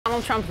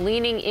Donald Trump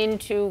leaning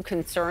into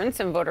concerns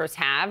some voters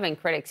have and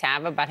critics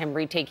have about him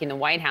retaking the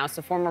White House.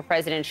 The former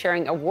president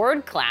sharing a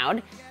word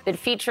cloud that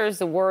features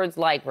the words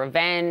like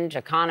revenge,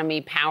 economy,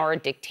 power,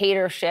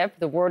 dictatorship.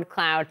 The word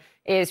cloud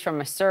is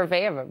from a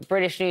survey of a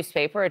British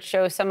newspaper. It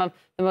shows some of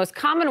the most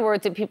common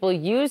words that people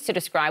use to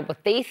describe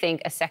what they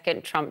think a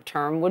second Trump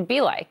term would be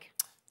like.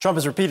 Trump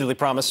has repeatedly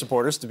promised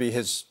supporters to be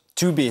his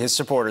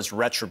supporters'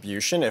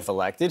 retribution if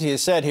elected. He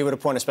has said he would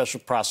appoint a special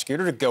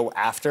prosecutor to go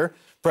after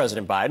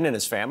President Biden and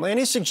his family, and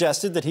he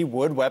suggested that he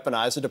would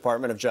weaponize the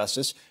Department of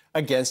Justice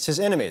against his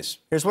enemies.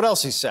 Here's what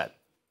else he said.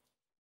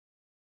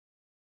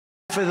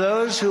 For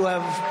those who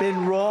have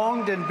been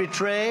wronged and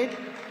betrayed,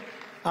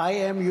 I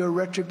am your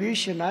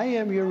retribution. I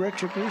am your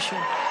retribution.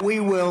 We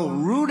will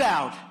root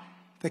out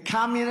the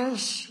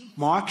communists,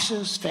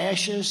 Marxists,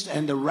 fascists,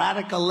 and the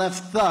radical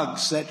left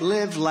thugs that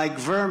live like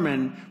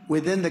vermin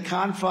within the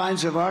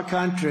confines of our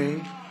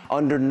country.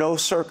 Under no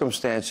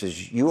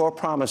circumstances, you are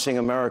promising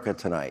America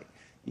tonight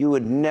you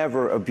would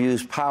never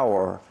abuse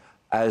power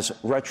as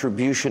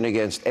retribution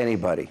against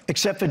anybody.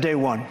 Except for day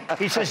one.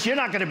 He says, you're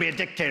not going to be a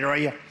dictator, are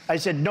you? I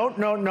said,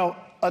 no,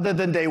 other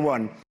than day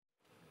one.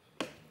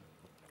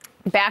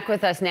 Back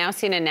with us now,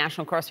 CNN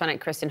national correspondent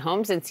Kristen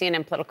Holmes and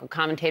CNN political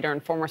commentator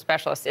and former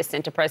special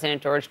assistant to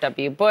President George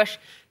W. Bush,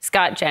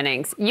 Scott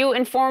Jennings. You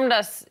informed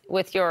us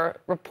with your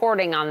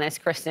reporting on this,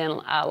 Kristen,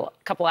 a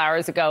couple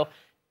hours ago.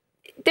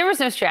 There was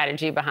no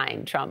strategy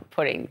behind Trump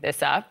putting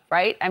this up,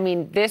 right? I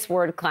mean, this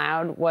word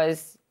cloud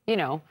was,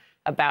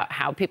 about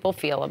how people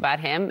feel about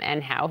him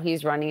and how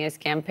he's running his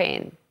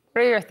campaign.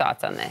 What are your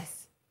thoughts on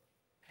this?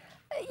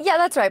 Yeah,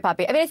 that's right,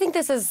 Poppy. I mean, I think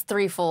this is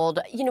threefold.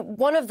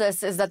 One of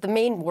this is that the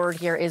main word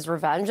here is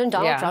revenge. And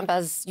Donald Trump,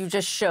 as you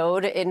just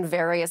showed in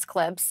various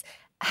clips,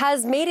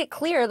 has made it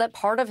clear that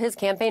part of his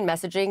campaign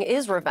messaging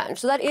is revenge.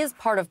 So that is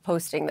part of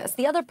posting this.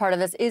 The other part of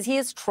this is he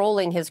is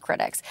trolling his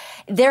critics.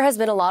 There has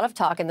been a lot of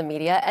talk in the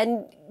media,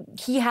 and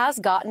he has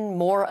gotten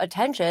more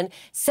attention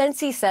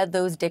since he said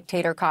those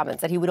dictator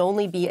comments, that he would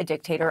only be a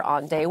dictator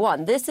on day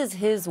one. This is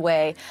his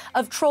way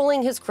of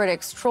trolling his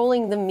critics,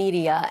 trolling the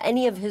media,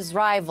 any of his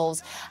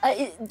rivals,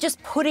 just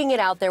putting it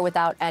out there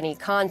without any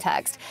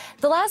context.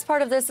 The last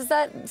part of this is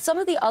that some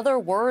of the other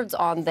words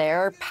on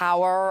there,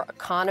 power,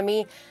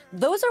 economy,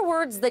 those are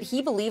words that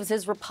he believes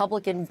his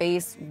Republican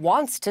base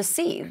wants to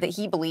see, that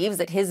he believes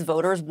that his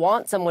voters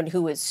want someone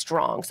who is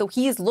strong. So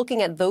he's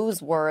looking at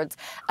those words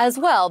as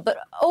well. But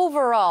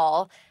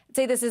overall, I'd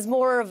say this is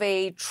more of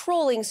a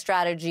trolling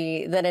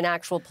strategy than an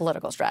actual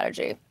political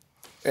strategy.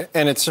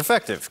 And it's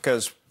effective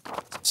because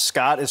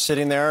Scott is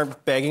sitting there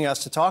begging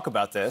us to talk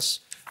about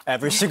this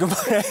every single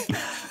day.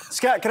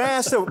 Scott, can I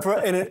ask, though,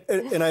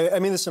 and I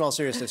mean this in all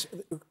seriousness,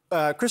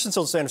 Kristen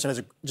Sills-Sanderson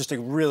has just a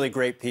really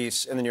great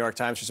piece in the New York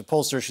Times. She's a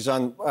pollster. She's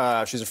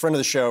a friend of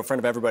the show, friend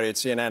of everybody at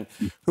CNN,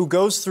 who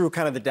goes through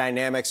kind of the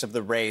dynamics of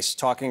the race,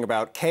 talking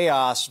about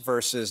chaos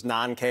versus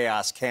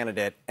non-chaos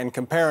candidate and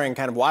comparing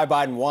kind of why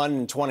Biden won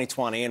in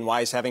 2020 and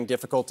why he's having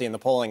difficulty in the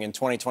polling in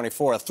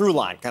 2024, a through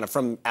line kind of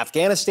from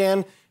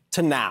Afghanistan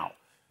to now.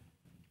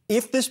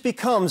 If this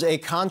becomes a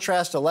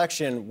contrast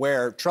election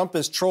where Trump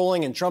is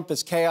trolling and Trump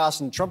is chaos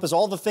and Trump is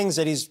all the things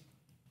that he's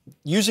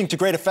using to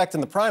great effect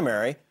in the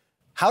primary,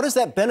 how does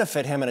that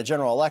benefit him in a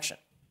general election?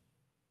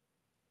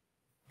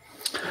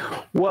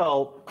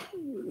 Well,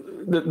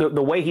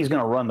 the way he's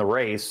going to run the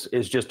race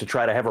is just to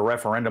try to have a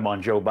referendum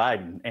on Joe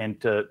Biden.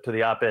 And to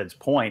the op-ed's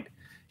point,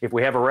 if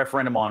we have a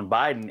referendum on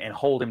Biden and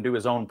hold him to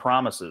his own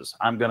promises,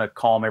 I'm going to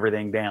calm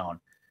everything down.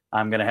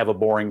 I'm going to have a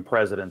boring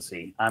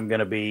presidency. I'm going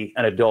to be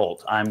an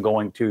adult. I'm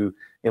going to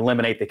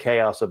eliminate the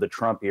chaos of the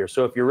Trump year.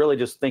 So if you're really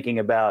just thinking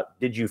about,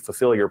 did you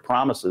fulfill your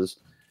promises?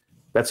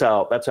 That's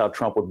how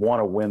Trump would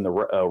want to win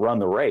run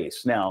the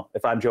race. Now,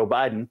 if I'm Joe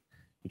Biden,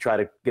 you try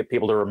to get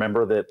people to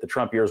remember that the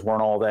Trump years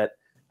weren't all that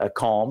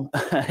calm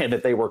and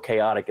that they were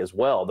chaotic as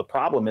well. The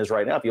problem is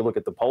right now, if you look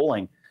at the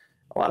polling,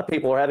 a lot of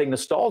people are having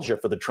nostalgia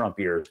for the Trump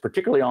years,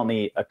 particularly on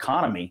the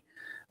economy.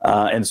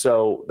 And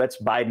so that's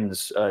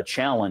Biden's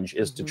challenge,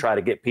 is to try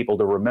to get people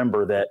to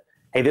remember that,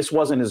 hey, this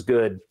wasn't as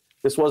good.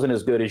 This wasn't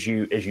as good as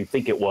you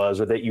think it was,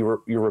 or that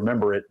you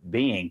remember it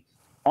being.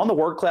 On the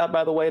word cloud,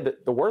 by the way,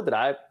 the word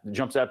that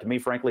jumps out to me,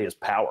 frankly, is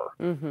power.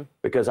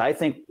 Because I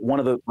think one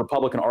of the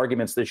Republican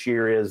arguments this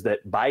year is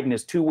that Biden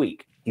is too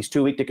weak. He's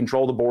too weak to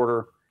control the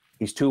border.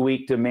 He's too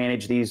weak to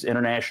manage these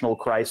international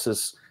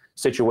crisis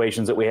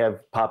situations that we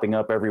have popping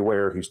up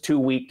everywhere. He's too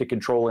weak to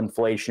control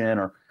inflation,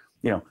 or,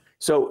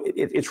 So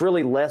it's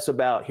really less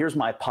about, here's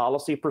my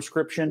policy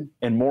prescription,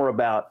 and more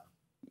about,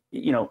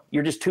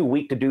 you're just too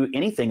weak to do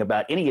anything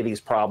about any of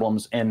these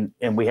problems, and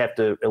we have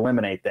to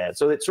eliminate that.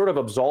 So it sort of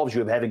absolves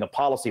you of having a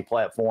policy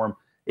platform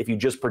if you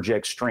just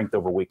project strength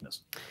over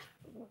weakness.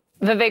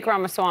 Vivek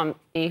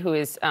Ramaswamy, who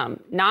is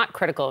not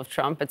critical of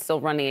Trump but still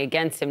running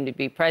against him to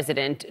be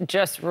president,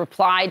 just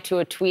replied to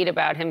a tweet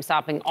about him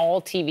stopping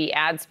all TV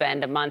ad spend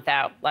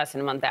less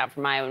than a month out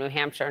from Iowa, New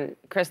Hampshire. And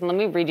Kristen, let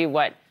me read you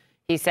what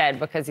he said,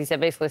 because he said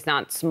basically it's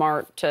not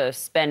smart to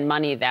spend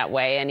money that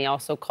way. And he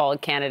also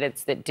called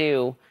candidates that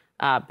do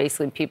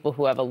basically people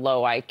who have a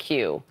low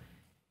IQ.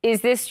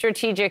 Is this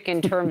strategic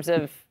in terms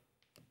of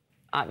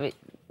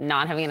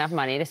not having enough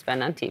money to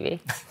spend on TV,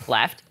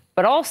 left.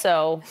 But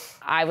also,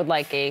 I would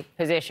like a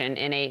position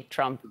in a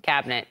Trump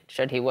cabinet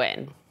should he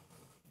win.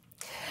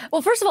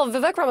 Well, first of all,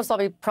 Vivek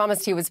Ramaswamy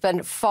promised he would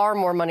spend far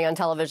more money on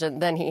television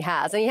than he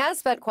has. And he has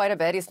spent quite a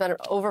bit. He spent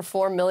over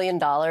 $4 million.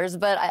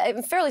 But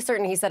I'm fairly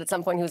certain he said at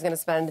some point he was going to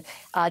spend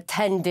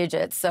 10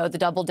 digits, so the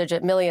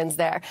double-digit millions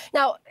there.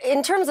 Now,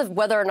 in terms of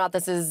whether or not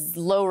this is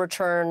low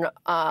return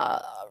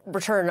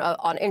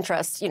on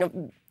interest,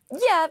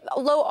 yeah,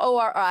 low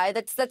ORI,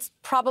 that's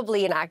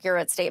probably an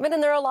accurate statement.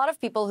 And there are a lot of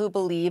people who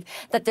believe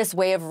that this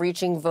way of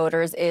reaching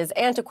voters is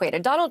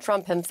antiquated. Donald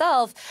Trump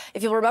himself,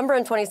 if you'll remember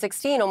in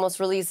 2016, almost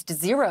released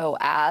 0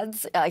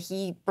 ads.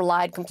 He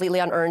relied completely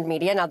on earned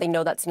media. Now they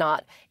know that's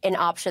not an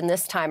option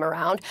this time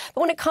around.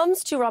 But when it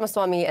comes to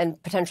Ramaswamy and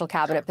potential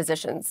cabinet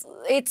positions,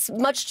 it's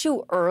much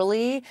too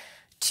early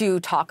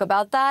to talk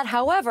about that.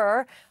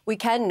 However, we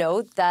can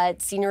note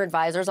that senior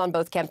advisors on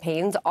both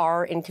campaigns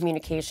are in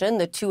communication.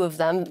 The two of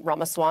them,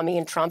 Ramaswamy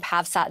and Trump,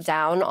 have sat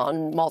down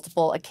on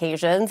multiple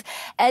occasions.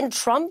 And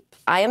Trump,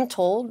 I am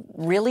told,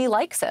 really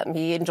likes him.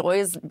 He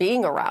enjoys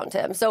being around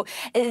him. So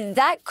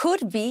that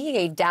could be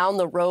a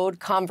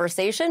down-the-road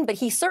conversation, but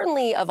he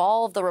certainly, of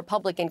all of the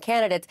Republican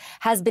candidates,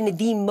 has been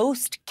the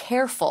most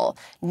careful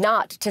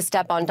not to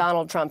step on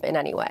Donald Trump in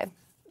any way.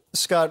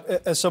 Scott,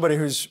 as somebody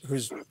who's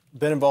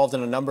been involved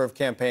in a number of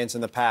campaigns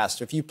in the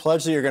past, if you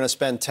pledge that you're going to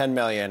spend $10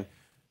 million,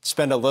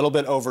 spend a little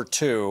bit over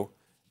 $2 million,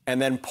 and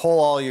then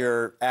pull all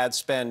your ad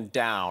spend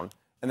down,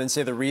 and then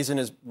say the reason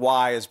is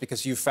why is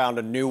because you found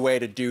a new way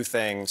to do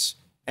things,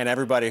 and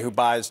everybody who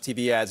buys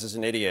TV ads is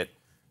an idiot,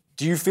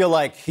 do you feel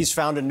like he's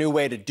found a new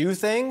way to do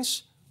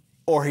things,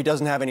 or he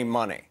doesn't have any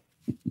money?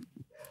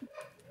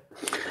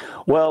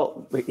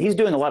 Well, he's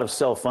doing a lot of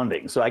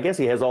self-funding, so I guess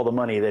he has all the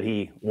money that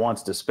he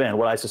wants to spend.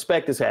 What I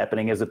suspect is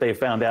happening is that they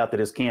found out that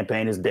his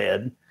campaign is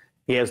dead.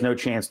 He has no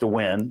chance to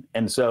win,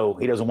 and so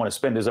he doesn't want to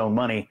spend his own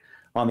money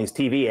on these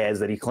TV ads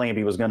that he claimed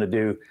he was going to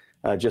do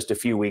just a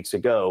few weeks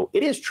ago.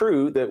 It is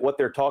true that what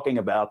they're talking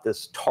about,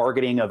 this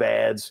targeting of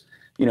ads,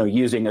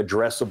 using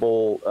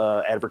addressable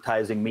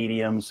advertising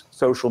mediums,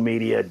 social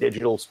media,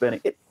 digital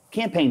spending,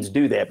 campaigns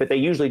do that, but they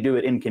usually do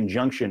it in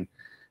conjunction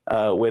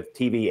with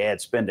TV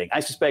ad spending. I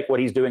suspect what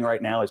he's doing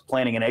right now is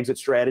planning an exit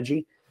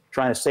strategy,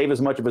 trying to save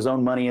as much of his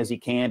own money as he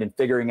can and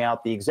figuring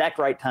out the exact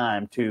right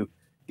time to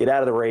get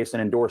out of the race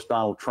and endorse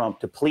Donald Trump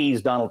to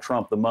please Donald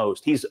Trump the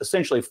most. He's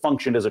essentially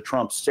functioned as a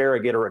Trump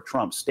surrogate or a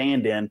Trump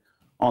stand-in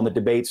on the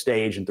debate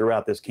stage and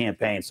throughout this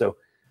campaign. So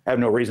I have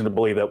no reason to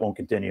believe that won't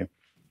continue.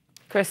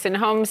 Kristen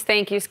Holmes,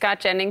 thank you. Scott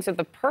Jennings with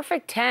the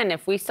perfect 10.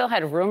 If we still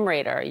had Room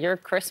Rater, your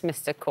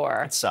Christmas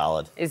decor It's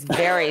solid. is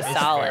very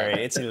solid.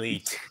 It's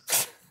elite.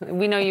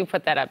 We know you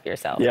put that up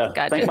yourself. Yeah,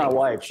 Scott thank my Jennings.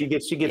 wife. She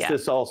gets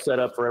this all set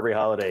up for every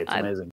holiday. It's amazing.